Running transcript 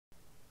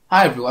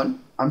Hi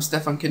everyone, I'm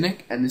Stefan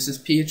Koenig and this is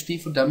PHP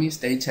for Dummies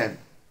Day 10.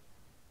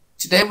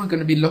 Today we're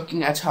going to be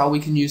looking at how we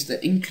can use the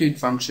include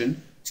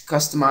function to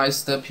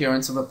customize the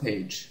appearance of a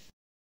page.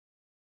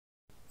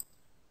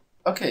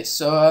 Okay,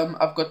 so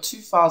I've got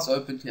two files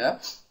open here,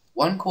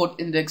 one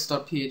called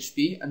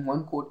index.php and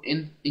one called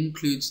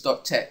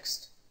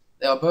includes.txt.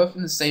 They are both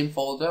in the same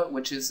folder,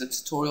 which is the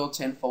tutorial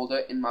 10 folder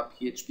in my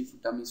PHP for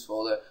Dummies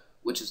folder,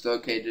 which is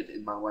located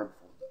in my web folder.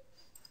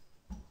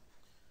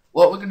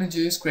 What we're going to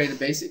do is create a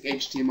basic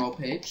HTML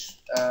page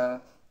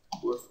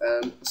with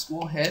a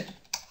small head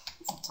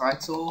with a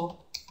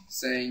title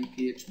saying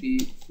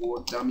PHP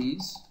for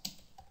Dummies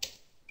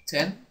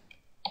 10.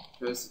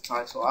 Close the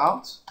title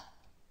out,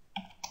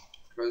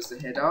 close the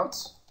head out,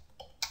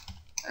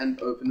 and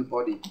open the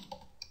body.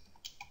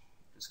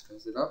 Just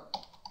close it up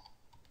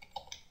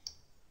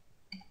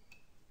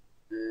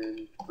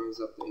and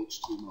close up the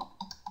HTML.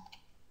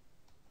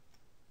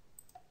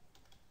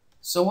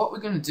 So what we're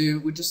going to do,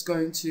 we're just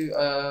going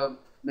to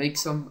make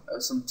some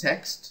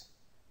text.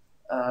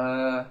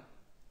 So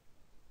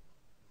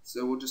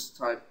we'll just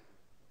type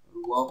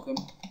welcome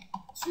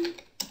to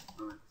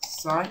my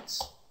site,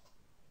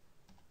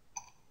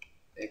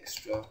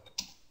 extra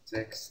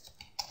text,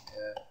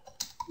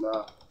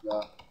 blah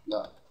blah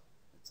blah.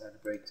 Let's add a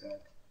break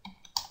tag.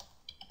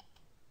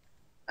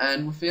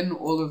 And within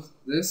all of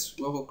this,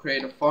 we will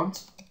create a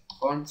font,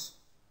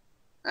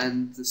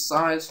 and the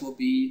size will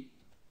be.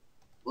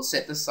 We'll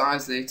set the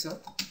size later,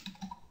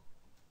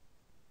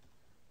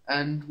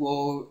 and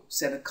we'll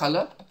set a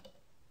color.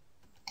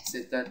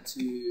 Set that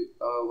to.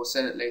 We'll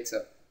set it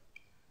later.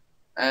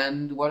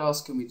 And what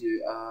else can we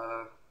do?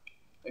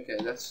 Okay,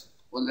 let's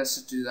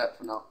just do that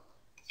for now.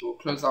 So we'll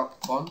close out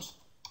the font.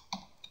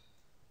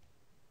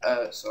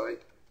 Sorry.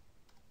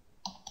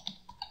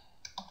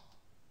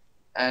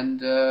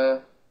 And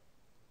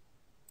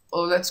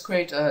let's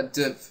create a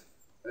div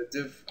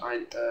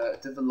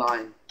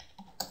align.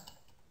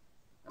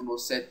 And we'll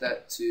set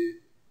that to,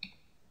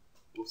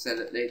 we'll set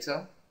it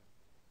later.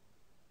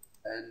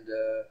 And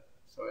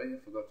sorry, I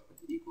forgot to put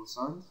the equal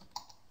signs.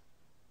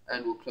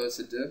 And we'll close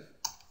the div.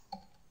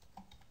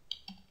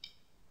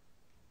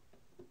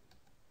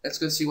 Let's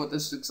go see what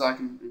this looks like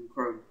in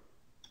Chrome.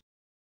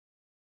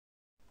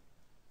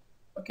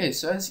 Okay,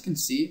 so as you can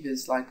see,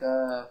 there's like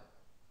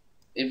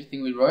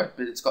everything we wrote,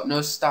 but it's got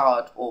no style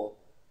at all.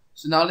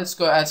 So now let's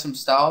go add some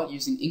style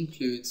using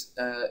includes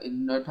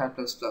in Notepad++.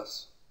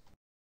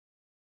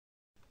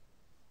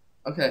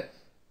 Okay,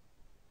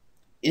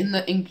 in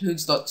the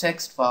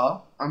includes.txt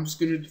file, I'm just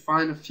going to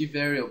define a few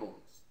variables.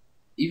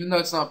 Even though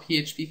it's not a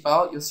PHP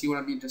file, you'll see what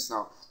I mean just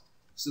now.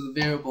 So the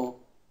variable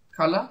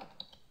color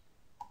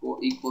will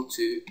equal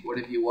to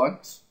whatever you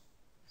want.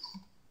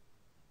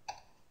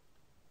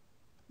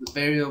 The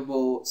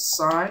variable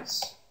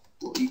size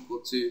will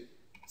equal to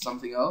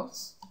something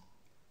else.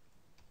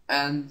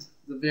 And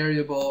the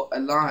variable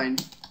align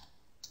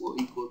will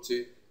equal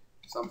to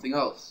something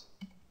else.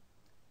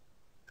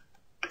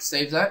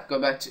 Save that, go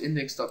back to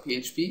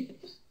index.php.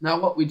 Now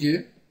what we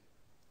do,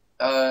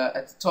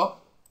 at the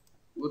top,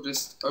 we'll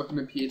just open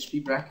a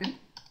PHP bracket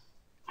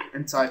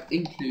and type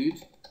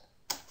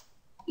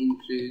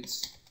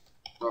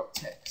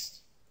includes.txt.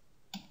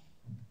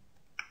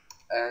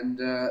 And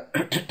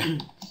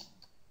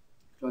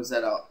close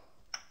that out.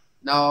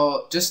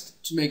 Now,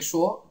 just to make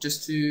sure,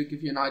 just to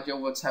give you an idea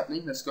of what's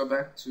happening, let's go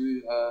back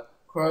to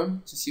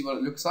Chrome to see what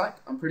it looks like.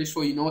 I'm pretty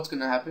sure you know what's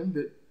going to happen,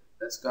 but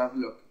let's go have a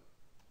look.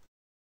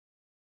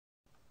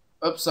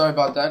 Oops, sorry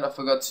about that. I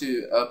forgot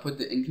to put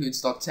the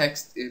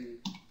includes.txt in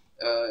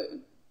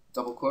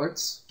double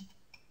quotes.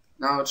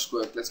 Now it should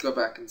work. Let's go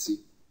back and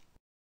see.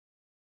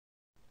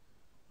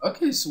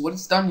 Okay, so what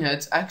it's done here,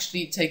 it's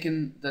actually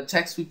taken the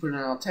text we put in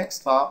our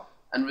text file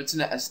and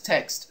written it as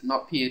text,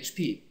 not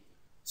PHP.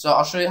 So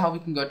I'll show you how we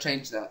can go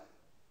change that.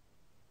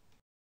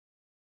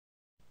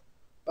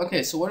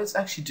 Okay, so what it's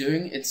actually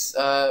doing, it's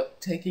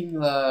taking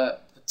the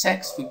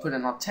text we put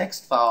in our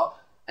text file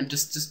and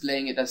just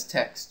displaying it as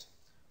text.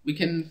 We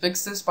can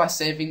fix this by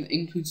saving the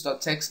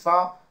includes.txt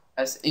file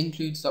as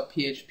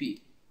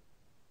includes.php.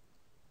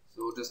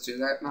 So we'll just do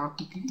that now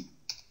quickly.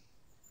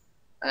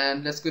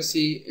 And let's go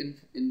see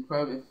in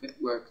Chrome if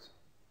it worked.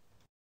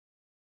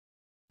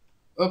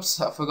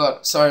 Oops, I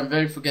forgot. Sorry, I'm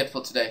very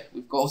forgetful today.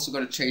 We've also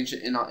got to change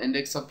it in our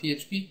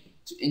index.php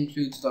to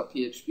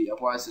includes.php.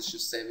 Otherwise it's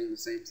just saving the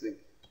same thing.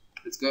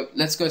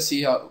 Let's go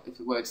see if it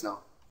works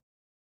now.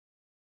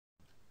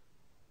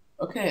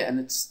 Okay, and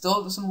it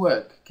still doesn't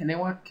work.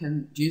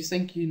 Do you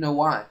think you know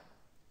why?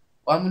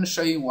 Well, I'm going to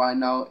show you why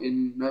now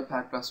in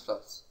Notepad++.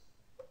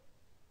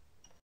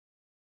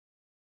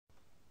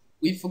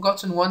 We've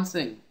forgotten one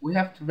thing. We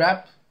have to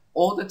wrap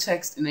all the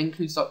text in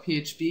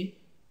includes.php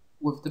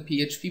with the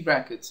PHP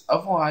brackets.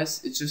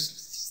 Otherwise, it's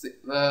just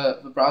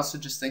the browser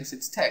just thinks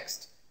it's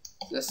text.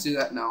 So let's do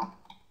that now.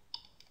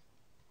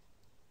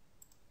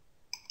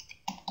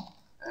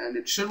 And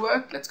it should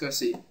work. Let's go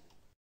see.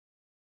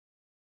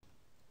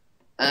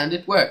 And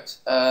it worked.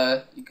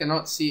 You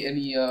cannot see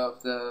any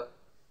of the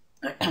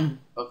PHP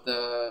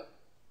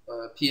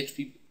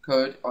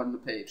code on the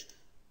page.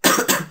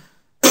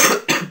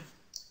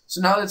 So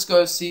now let's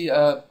go see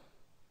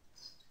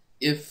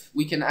if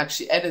we can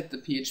actually edit the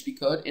PHP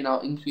code in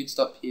our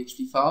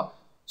includes.php file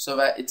so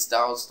that it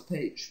styles the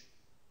page.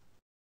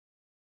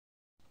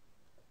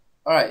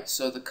 Alright,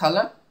 so the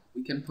color,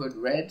 we can put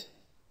red.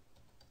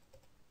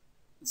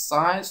 The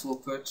size, we'll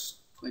put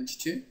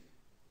 22.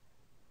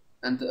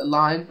 And the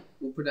align,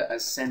 we'll put it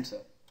as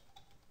center.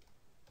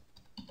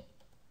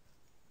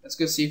 Let's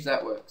go see if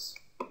that works.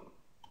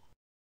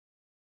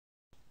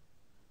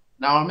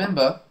 Now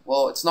remember,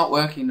 well, it's not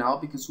working now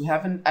because we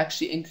haven't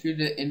actually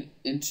included it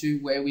into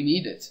where we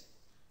need it.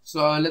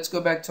 So let's go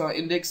back to our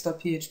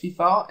index.php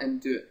file and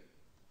do it.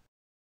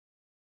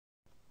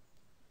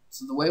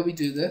 So the way we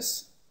do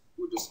this,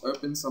 we'll just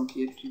open some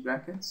PHP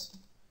brackets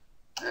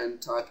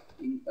and type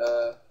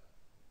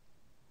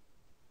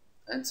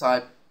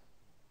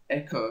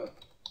echo.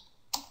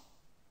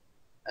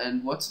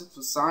 And what's it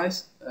for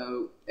size?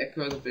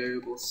 Echo the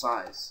variable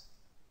size.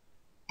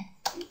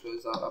 We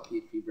close out our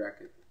PHP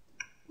bracket.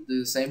 We'll do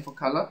the same for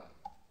color.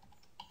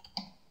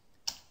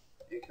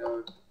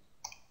 Echo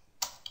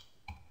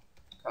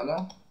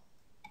color.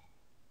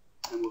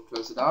 And we'll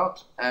close it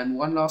out. And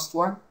one last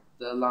one,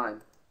 the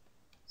align.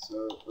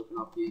 So open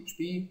up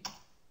PHP,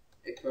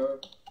 echo,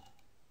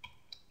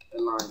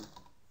 align.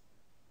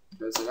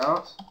 Close it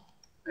out.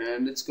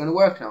 And it's going to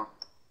work now.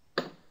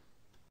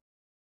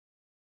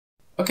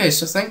 Okay,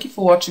 so thank you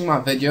for watching my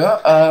video.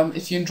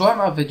 If you enjoy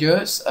my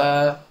videos,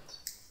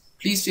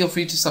 please feel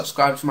free to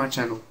subscribe to my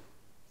channel.